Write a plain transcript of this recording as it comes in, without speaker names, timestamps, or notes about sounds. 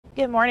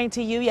Good morning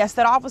to you. Yes,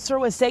 that officer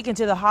was taken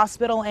to the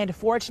hospital and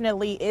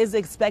fortunately is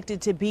expected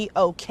to be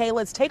okay.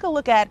 Let's take a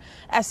look at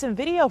some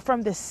video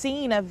from the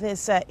scene of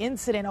this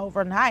incident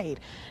overnight.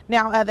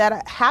 Now,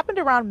 that happened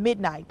around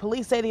midnight.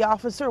 Police say the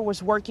officer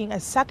was working a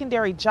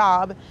secondary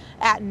job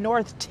at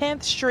North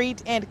 10th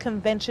Street and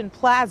Convention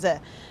Plaza.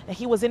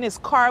 He was in his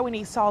car when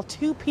he saw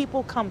two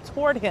people come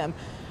toward him.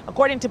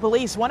 According to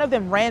police, one of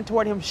them ran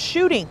toward him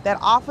shooting. That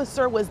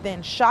officer was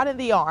then shot in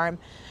the arm.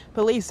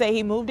 Police say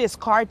he moved his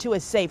car to a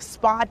safe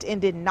spot and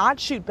did not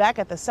shoot back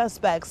at the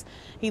suspects.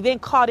 He then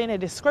called in a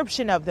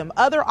description of them.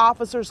 Other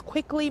officers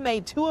quickly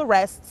made two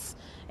arrests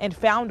and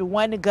found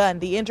one gun.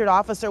 The injured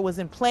officer was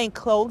in plain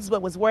clothes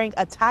but was wearing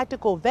a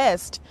tactical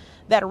vest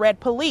that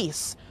read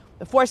police.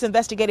 The Force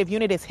Investigative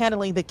Unit is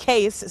handling the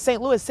case. St.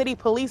 Louis City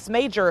Police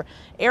Major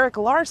Eric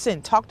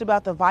Larson talked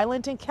about the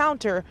violent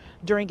encounter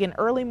during an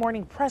early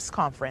morning press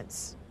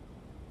conference.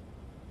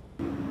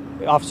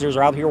 The officers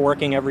are out here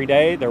working every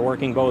day. They're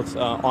working both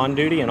on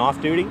duty and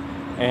off duty,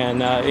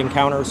 and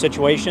encounter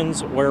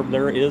situations where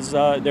there is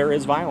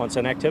violence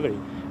and activity.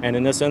 And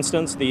in this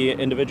instance, the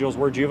individuals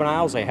were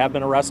juveniles. They have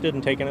been arrested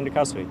and taken into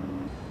custody.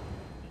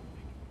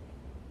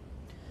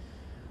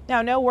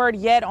 Now, no word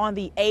yet on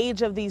the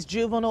age of these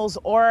juveniles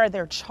or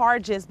their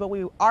charges, but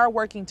we are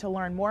working to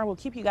learn more. We'll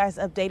keep you guys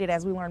updated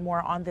as we learn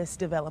more on this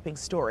developing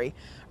story.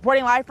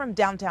 Reporting live from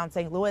downtown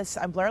St. Louis,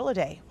 I'm Blair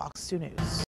Lede, Fox 2 News.